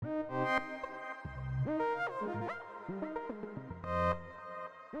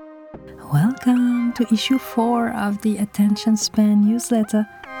Welcome to issue 4 of the Attention Span newsletter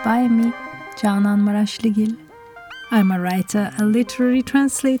by me, Canan Maraşligil. I'm a writer, a literary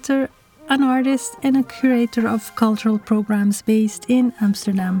translator, an artist, and a curator of cultural programs based in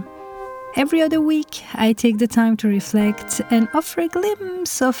Amsterdam. Every other week, I take the time to reflect and offer a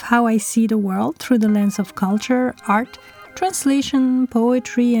glimpse of how I see the world through the lens of culture, art, translation,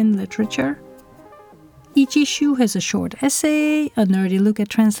 poetry, and literature. Each issue has a short essay, a nerdy look at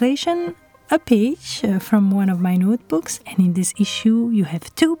translation, a page from one of my notebooks, and in this issue you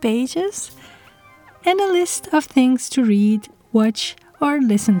have 2 pages, and a list of things to read, watch, or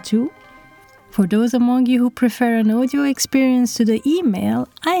listen to. For those among you who prefer an audio experience to the email,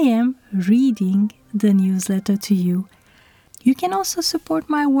 I am reading the newsletter to you. You can also support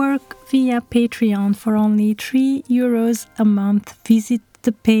my work via Patreon for only €3 a month. Visit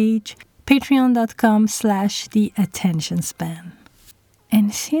the page patreon.com/theattentionspan.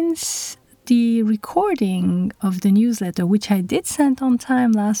 And since the recording of the newsletter, which I did send on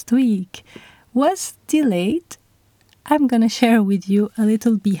time last week, was delayed, I'm going to share with you a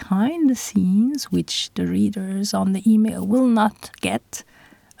little behind the scenes, which the readers on the email will not get,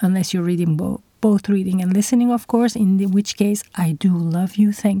 unless you're reading both reading and listening, of course, which case I do love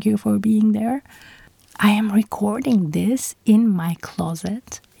you. Thank you for being there. I am recording this in my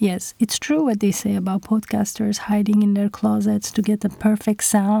closet. Yes, it's true what they say about podcasters hiding in their closets to get the perfect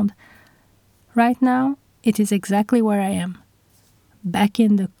sound. Right now, it is exactly where I am. Back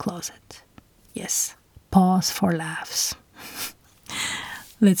in the closet. Yes, pause for laughs.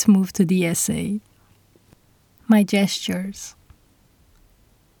 Let's move to the essay. My gestures.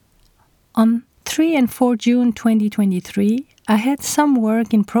 On 3 and 4 June 2023, I had some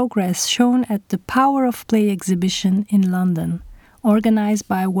work in progress shown at the Power of Play exhibition in London, organized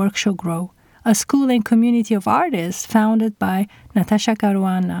by Workshop Grow, a school and community of artists founded by Natasha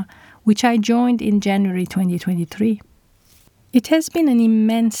Caruana, which I joined in January 2023. It has been an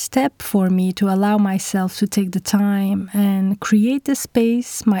immense step for me to allow myself to take the time and create the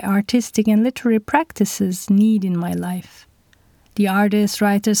space my artistic and literary practices need in my life. The artists,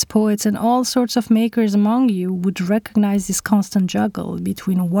 writers, poets, and all sorts of makers among you would recognize this constant juggle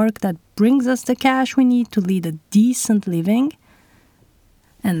between work that brings us the cash we need to lead a decent living,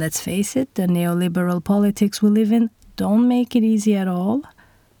 and let's face it, the neoliberal politics we live in don't make it easy at all,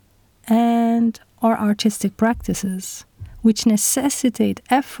 and our artistic practices, which necessitate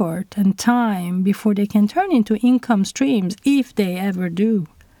effort and time before they can turn into income streams, if they ever do.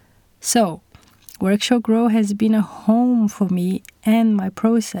 So, Workshop Grow has been a home for me and my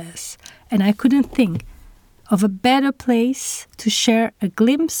process, and I couldn't think of a better place to share a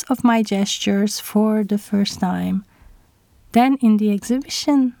glimpse of my gestures for the first time than in the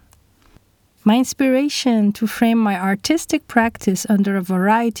exhibition. My inspiration to frame my artistic practice under a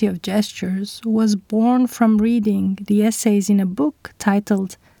variety of gestures was born from reading the essays in a book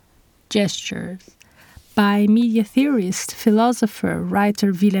titled Gestures by media theorist, philosopher,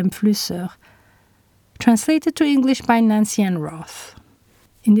 writer Willem Flusser, translated to English by Nancy Ann Roth.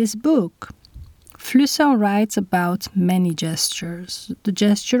 In this book, Flusser writes about many gestures: the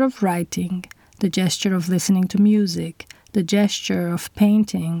gesture of writing, the gesture of listening to music, the gesture of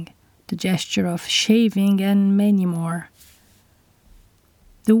painting, the gesture of shaving, and many more.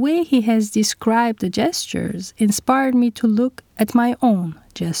 The way he has described the gestures inspired me to look at my own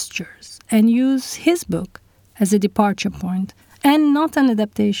gestures and use his book as a departure point, and not an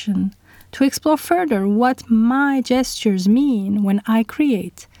adaptation, to explore further what my gestures mean when I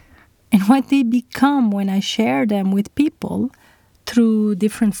create, and what they become when I share them with people through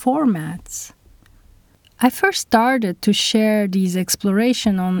different formats. I first started to share these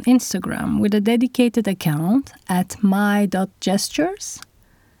explorations on Instagram with a dedicated account at my.gestures.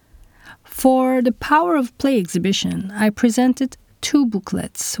 For the Power of Play exhibition, I presented 2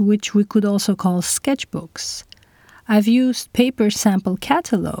 booklets, which we could also call sketchbooks. I've used paper sample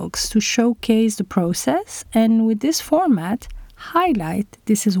catalogs to showcase the process, and with this format, highlight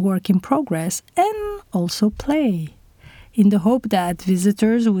this is work in progress and also play, in the hope that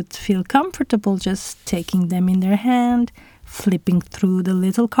visitors would feel comfortable just taking them in their hand, flipping through the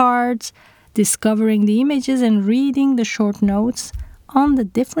little cards, discovering the images, and reading the short notes on the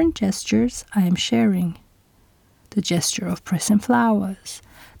different gestures I am sharing. The gesture of pressing flowers,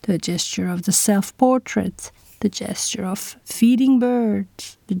 the gesture of the self-portrait, the gesture of feeding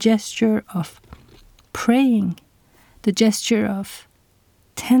birds, the gesture of praying, the gesture of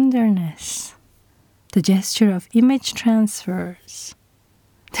tenderness, the gesture of image transfers.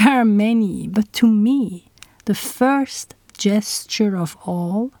 There are many, but to me, the first gesture of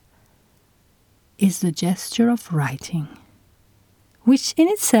all is the gesture of writing. which in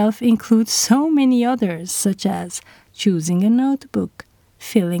itself includes so many others, such as choosing a notebook,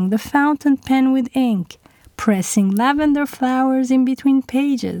 filling the fountain pen with ink, pressing lavender flowers in between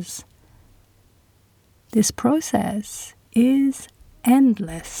pages. This process is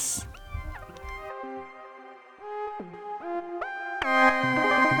endless.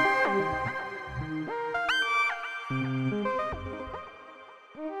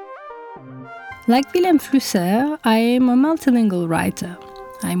 Like Wilhelm Flusser, I am a multilingual writer.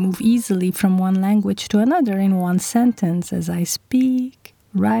 I move easily from one language to another in one sentence as I speak,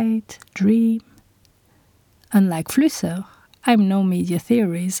 write, dream. Unlike Flusser, I'm no media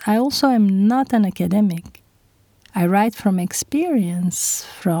theorist. I also am not an academic. I write from experience,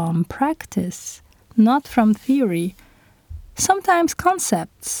 from practice, not from theory. Sometimes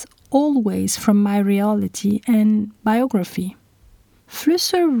concepts, always from my reality and biography.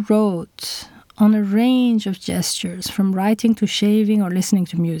 Flusser wrote on a range of gestures, from writing to shaving or listening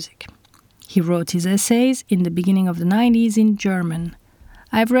to music. He wrote his essays in the beginning of the 90s in German.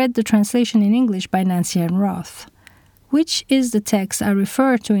 I've read the translation in English by Nancy Ann Roth, which is the text I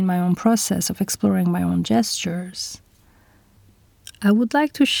refer to in my own process of exploring my own gestures. I would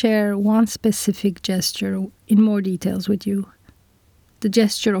like to share one specific gesture in more details with you, the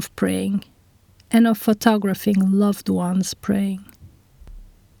gesture of praying and of photographing loved ones praying.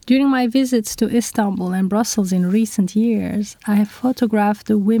 During my visits to Istanbul and Brussels in recent years, I have photographed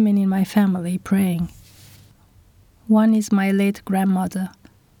the women in my family praying. One is my late grandmother.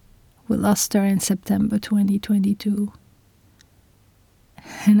 We lost her in September 2022.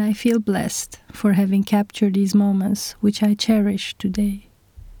 And I feel blessed for having captured these moments, which I cherish today.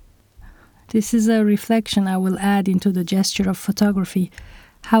 This is a reflection I will add into the gesture of photography,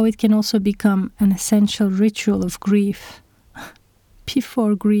 how it can also become an essential ritual of grief,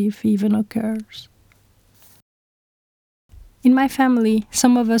 before grief even occurs. In my family,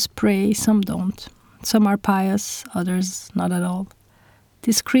 some of us pray, some don't. Some are pious, others not at all.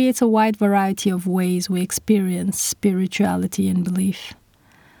 This creates a wide variety of ways we experience spirituality and belief.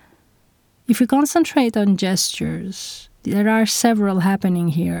 If we concentrate on gestures, there are several happening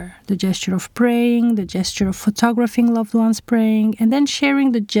here. The gesture of praying, the gesture of photographing loved ones praying, and then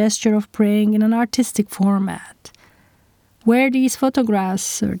sharing the gesture of praying in an artistic format. Where these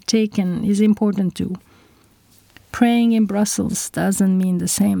photographs are taken is important too. Praying in Brussels doesn't mean the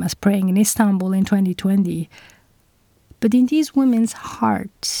same as praying in Istanbul in 2020. But in these women's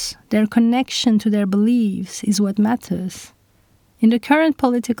hearts, their connection to their beliefs is what matters. In the current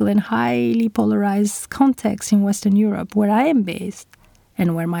political and highly polarized context in Western Europe, where I am based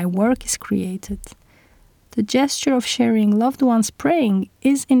and where my work is created, the gesture of sharing loved ones praying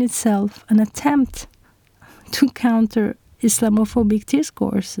is in itself an attempt to counter Islamophobic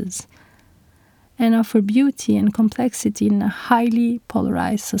discourses and offer beauty and complexity in a highly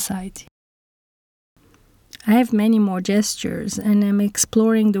polarized society. I have many more gestures and am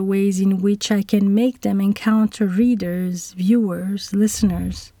exploring the ways in which I can make them encounter readers, viewers,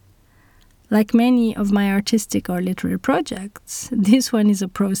 listeners. Like many of my artistic or literary projects, this one is a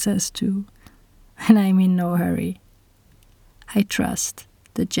process too, and I'm in no hurry. I trust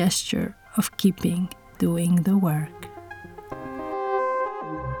the gesture of keeping doing the work.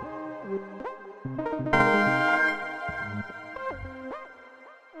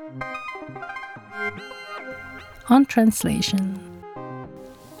 On translation.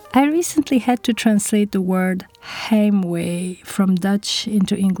 I recently had to translate the word heimwee from Dutch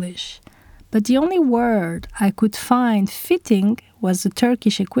into English, but the only word I could find fitting was the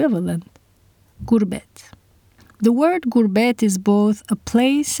Turkish equivalent, gurbet. The word gurbet is both a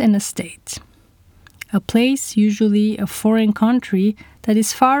place and a state. A place, usually a foreign country that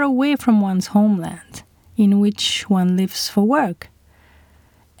is far away from one's homeland, in which one lives for work.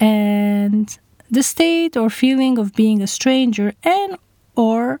 And the state or feeling of being a stranger and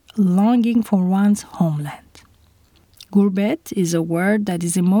or longing for one's homeland. Gurbet is a word that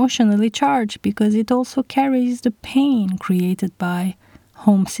is emotionally charged because it also carries the pain created by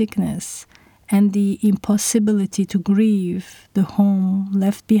homesickness and the impossibility to grieve the home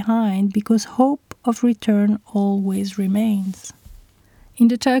left behind because hope of return always remains. In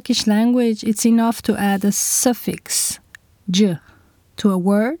the Turkish language, it's enough to add a suffix, j, to a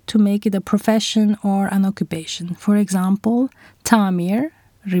word to make it a profession or an occupation. For example, tamir,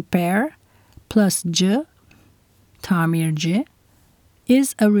 repair, plus j, tamirci,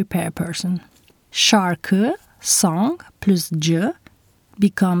 is a repair person. Şarkı, song, plus j,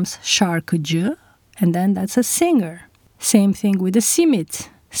 becomes şarkıcı, and then that's a singer. Same thing with a simit,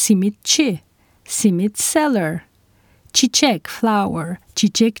 simitçi, simit seller. Çiçek, flower,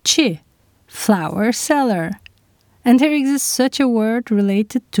 çiçekçi, flower seller. And there exists such a word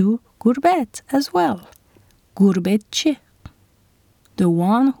related to gurbet as well. Gurbetçi, the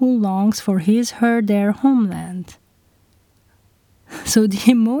one who longs for his/her their homeland. So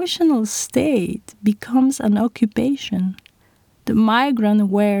the emotional state becomes an occupation. The migrant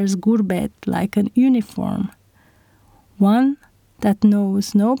wears gurbet like an uniform, one that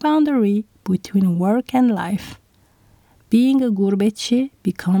knows no boundary between work and life. Being a gurbetçi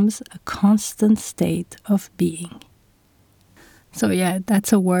becomes a constant state of being. So yeah,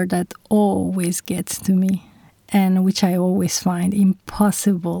 that's a word that always gets to me, and which I always find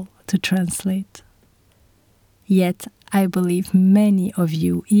impossible to translate. Yet, I believe many of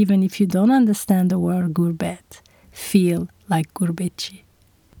you, even if you don't understand the word gurbet, feel like gurbetçi.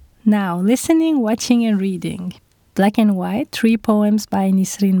 Now, listening, watching, and reading. Black and White, 3 poems by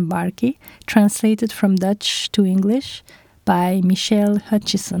Nisrin Barki, translated from Dutch to English by Michelle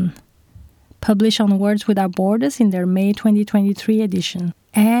Hutchison. Published on Words Without Borders in their May 2023 edition.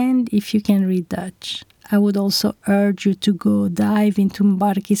 And if you can read Dutch, I would also urge you to go dive into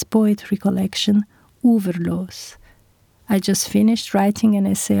Barki's poetry collection, Oeverloos. I just finished writing an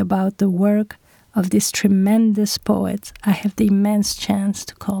essay about the work of this tremendous poet I have the immense chance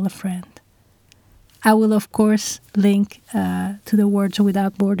to call a friend. I will, of course, link to the Words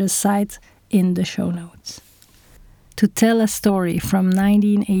Without Borders site in the show notes. To tell a story from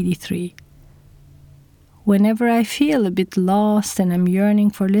 1983. Whenever I feel a bit lost and I'm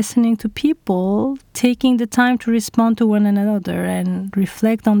yearning for listening to people, taking the time to respond to one another and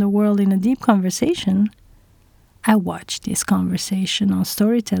reflect on the world in a deep conversation, I watch this conversation on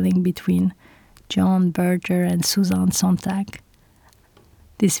storytelling between John Berger and Susan Sontag.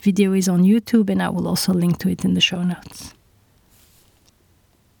 This video is on YouTube and I will also link to it in the show notes.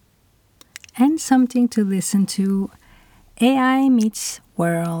 And something to listen to, AI Meets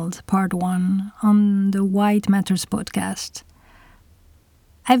World, Part 1, on the White Matters podcast.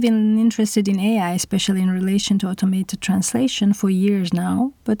 I've been interested in AI, especially in relation to automated translation, for years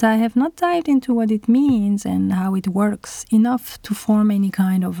now, but I have not dived into what it means and how it works enough to form any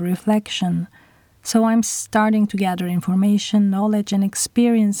kind of reflection. So I'm starting to gather information, knowledge, and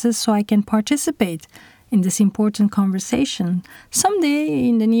experiences so I can participate in this important conversation someday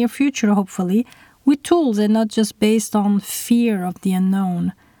in the near future, hopefully, with tools and not just based on fear of the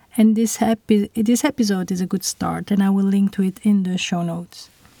unknown. And this episode is a good start, and I will link to it in the show notes.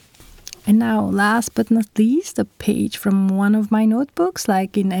 And now, last but not least, a page from one of my notebooks,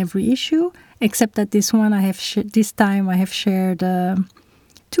 like in every issue, except that this one this time I have shared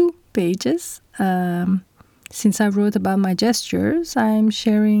 2 pages. Since I wrote about my gestures, I'm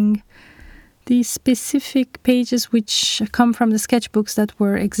sharing these specific pages which come from the sketchbooks that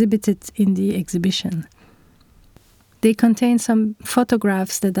were exhibited in the exhibition. They contain some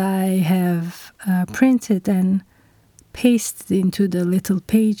photographs that I have printed and pasted into the little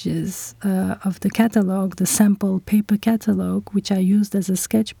pages of the catalog, the sample paper catalog, which I used as a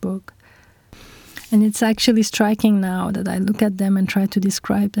sketchbook. And it's actually striking now that I look at them and try to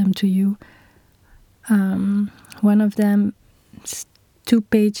describe them to you. One of them is 2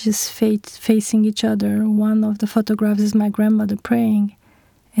 pages facing each other. One of the photographs is my grandmother praying,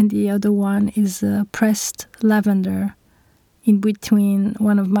 and the other one is pressed lavender in between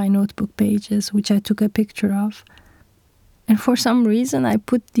one of my notebook pages, which I took a picture of. And for some reason, I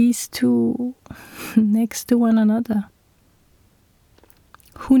put these 2 next to one another.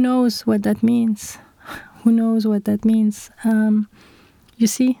 Who knows what that means? Who knows what that means? You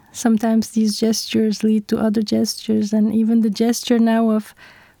see, sometimes these gestures lead to other gestures, and even the gesture now of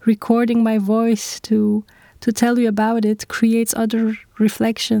recording my voice to tell you about it creates other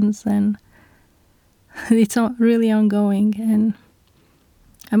reflections, and it's really ongoing. And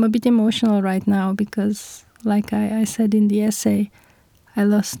I'm a bit emotional right now because, like I said in the essay, I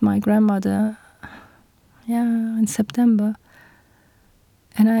lost my grandmother, in September.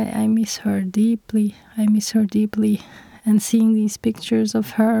 And I miss her deeply. And seeing these pictures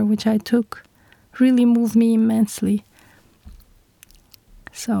of her, which I took, really moved me immensely.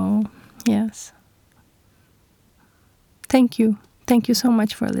 So, yes. Thank you. Thank you so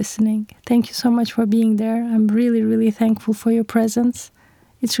much for listening. Thank you so much for being there. I'm really, really thankful for your presence.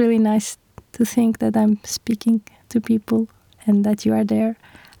 It's really nice to think that I'm speaking to people and that you are there.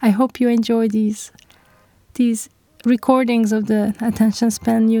 I hope you enjoy these recordings of the Attention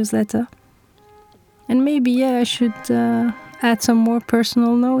Span newsletter. And maybe, I should add some more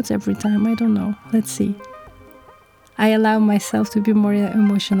personal notes every time. I don't know. Let's see. I allow myself to be more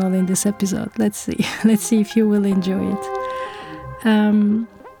emotional in this episode. Let's see. Let's see if you will enjoy it.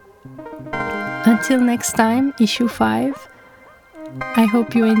 Until next time, issue 5. I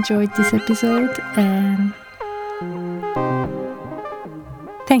hope you enjoyed this episode, and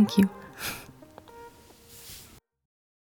Thank you.